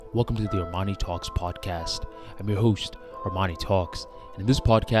Welcome to the Armani Talks podcast. I'm your host, Armani Talks, and in this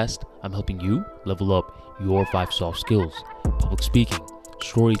podcast, I'm helping you level up your 5 soft skills: public speaking,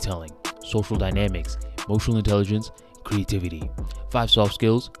 storytelling, social dynamics, emotional intelligence, and creativity. 5 soft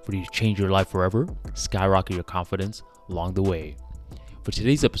skills for you to change your life forever, skyrocket your confidence along the way. For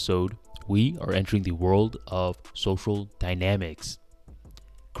today's episode, we are entering the world of social dynamics.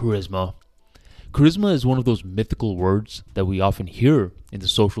 Charisma. Charisma is one of those mythical words that we often hear in the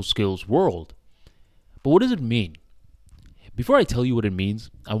social skills world. But what does it mean? Before I tell you what it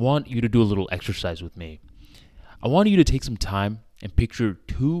means, I want you to do a little exercise with me. I want you to take some time and picture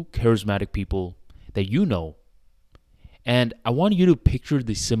 2 charismatic people that you know. And I want you to picture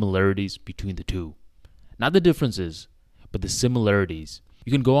the similarities between the 2. Not the differences, but the similarities.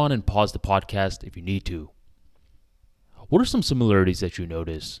 You can go on and pause the podcast if you need to. What are some similarities that you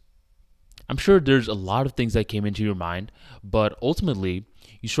notice? I'm sure there's a lot of things that came into your mind, but ultimately,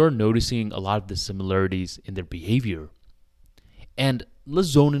 you start noticing a lot of the similarities in their behavior. And let's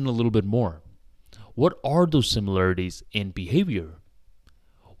zone in a little bit more. What are those similarities in behavior?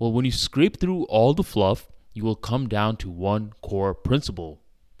 Well, when you scrape through all the fluff, you will come down to one core principle.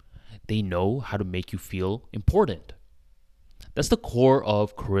 They know how to make you feel important. That's the core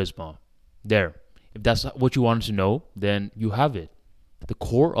of charisma. There. If that's what you wanted to know, then you have it. The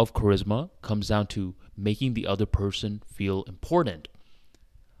core of charisma comes down to making the other person feel important.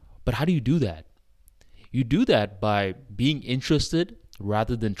 But how do you do that? You do that by being interested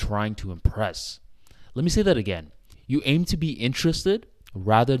rather than trying to impress. Let me say that again. You aim to be interested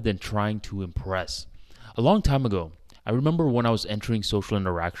rather than trying to impress. A long time ago, I remember when I was entering social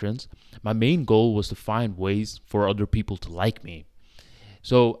interactions, my main goal was to find ways for other people to like me.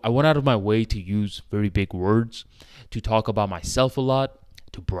 So I went out of my way to use very big words, to talk about myself a lot,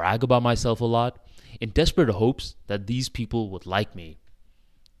 to brag about myself a lot, in desperate hopes that these people would like me.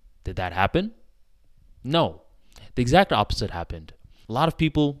 Did that happen? No. The exact opposite happened. A lot of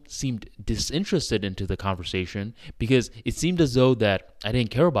people seemed disinterested into the conversation because it seemed as though that I didn't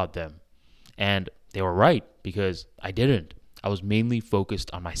care about them. And they were right because I didn't. I was mainly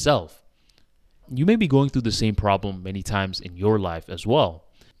focused on myself. You may be going through the same problem many times in your life as well.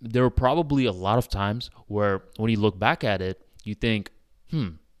 There are probably a lot of times where when you look back at it, you think,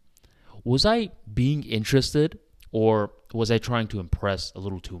 was I being interested or was I trying to impress a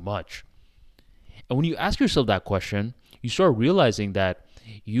little too much? And when you ask yourself that question, you start realizing that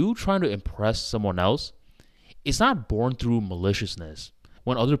you trying to impress someone else is not born through maliciousness.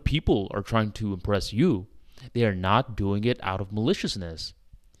 When other people are trying to impress you, they are not doing it out of maliciousness.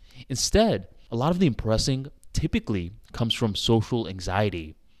 Instead, a lot of the impressing typically comes from social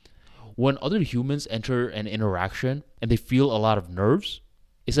anxiety. When other humans enter an interaction and they feel a lot of nerves,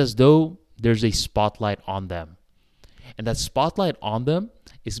 it's as though there's a spotlight on them. And that spotlight on them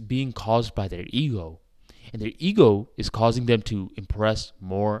is being caused by their ego. And their ego is causing them to impress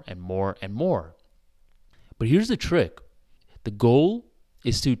more and more and more. But here's the trick. The goal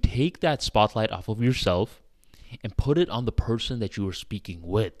is to take that spotlight off of yourself and put it on the person that you are speaking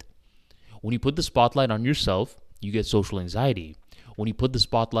with. When you put the spotlight on yourself, you get social anxiety. When you put the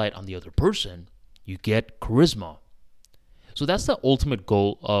spotlight on the other person, you get charisma. So that's the ultimate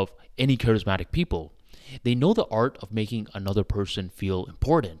goal of any charismatic people. They know the art of making another person feel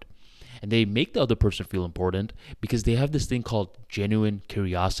important. And they make the other person feel important because they have this thing called genuine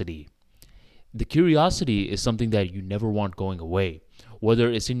curiosity. The curiosity is something that you never want going away,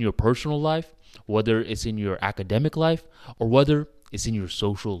 whether it's in your personal life, whether it's in your academic life, or whether it's in your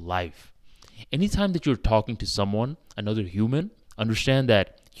social life. Anytime that you're talking to someone, another human, understand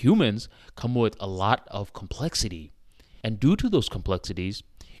that humans come with a lot of complexity. And due to those complexities,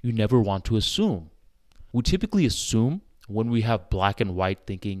 you never want to assume. We typically assume when we have black and white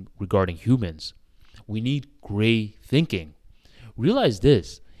thinking regarding humans. We need gray thinking. Realize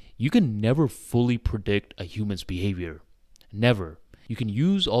this, you can never fully predict a human's behavior. Never. You can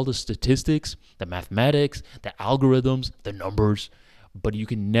use all the statistics, the mathematics, the algorithms, the numbers, but you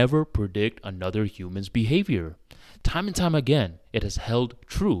can never predict another human's behavior. Time and time again, it has held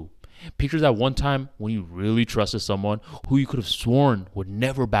true. Picture that one time when you really trusted someone who you could have sworn would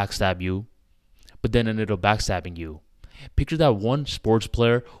never backstab you, but then ended up backstabbing you. Picture that one sports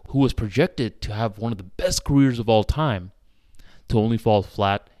player who was projected to have one of the best careers of all time to only fall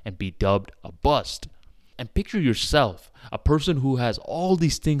flat and be dubbed a bust. And picture yourself, a person who has all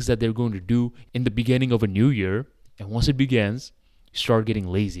these things that they're going to do in the beginning of a new year, and once it begins, you start getting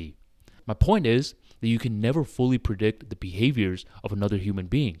lazy. My point is that you can never fully predict the behaviors of another human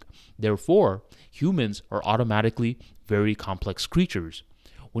being. Therefore, humans are automatically very complex creatures.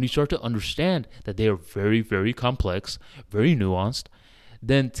 When you start to understand that they are very, very complex, very nuanced,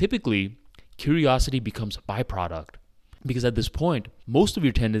 then typically curiosity becomes a byproduct. Because at this point, most of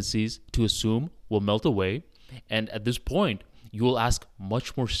your tendencies to assume will melt away. And at this point, you will ask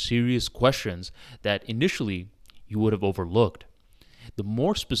much more serious questions that initially you would have overlooked. The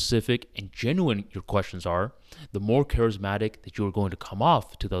more specific and genuine your questions are, the more charismatic that you're going to come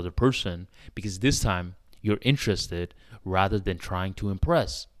off to the other person, because this time you're interested rather than trying to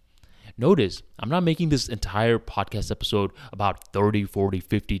impress. Notice, I'm not making this entire podcast episode about 30, 40,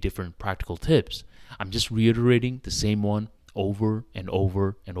 50 different practical tips. I'm just reiterating the same one over and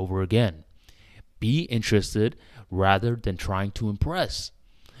over and over again. Be interested rather than trying to impress.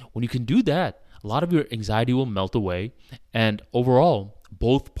 When you can do that, a lot of your anxiety will melt away, and overall,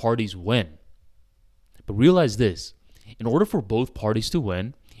 both parties win. But realize this, in order for both parties to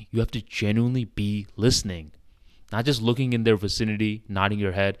win, you have to genuinely be listening, not just looking in their vicinity, nodding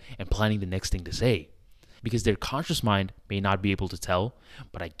your head, and planning the next thing to say. Because their conscious mind may not be able to tell,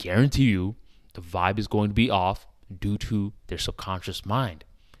 but I guarantee you, the vibe is going to be off due to their subconscious mind.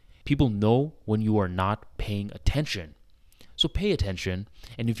 People know when you are not paying attention. So pay attention,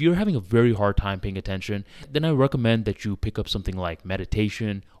 and if you're having a very hard time paying attention, then I recommend that you pick up something like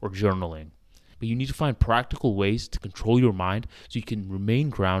meditation or journaling. But you need to find practical ways to control your mind so you can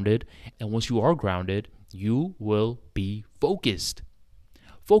remain grounded, and once you are grounded, you will be focused.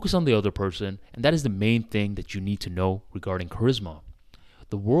 Focus on the other person, and that is the main thing that you need to know regarding charisma.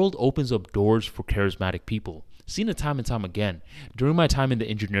 The world opens up doors for charismatic people. Seen it time and time again. During my time in the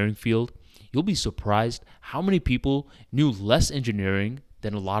engineering field, you'll be surprised how many people knew less engineering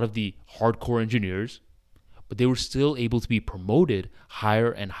than a lot of the hardcore engineers, but they were still able to be promoted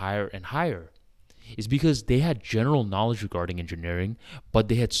higher and higher and higher. It's because they had general knowledge regarding engineering, but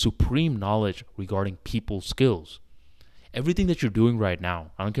they had supreme knowledge regarding people skills. Everything that you're doing right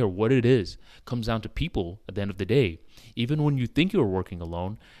now, I don't care what it is, comes down to people at the end of the day. Even when you think you're working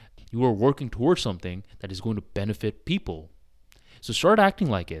alone, you are working towards something that is going to benefit people. So start acting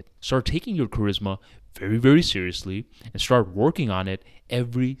like it. Start taking your charisma very, very seriously and start working on it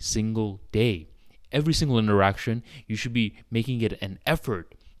every single day. Every single interaction, you should be making it an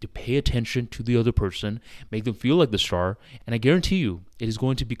effort to pay attention to the other person, make them feel like the star, and I guarantee you, it is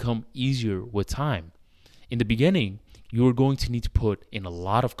going to become easier with time. In the beginning, you are going to need to put in a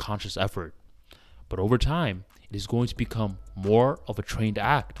lot of conscious effort, but over time, it is going to become more of a trained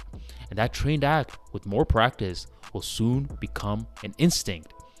act, and that trained act, with more practice, will soon become an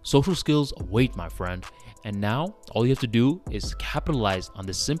instinct. Social skills await, my friend, and now all you have to do is capitalize on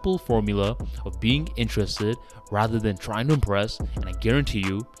the simple formula of being interested rather than trying to impress, and I guarantee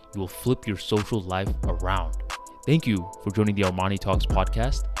you, you will flip your social life around. Thank you for joining the Armani Talks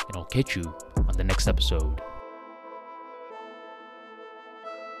podcast, and I'll catch you on the next episode.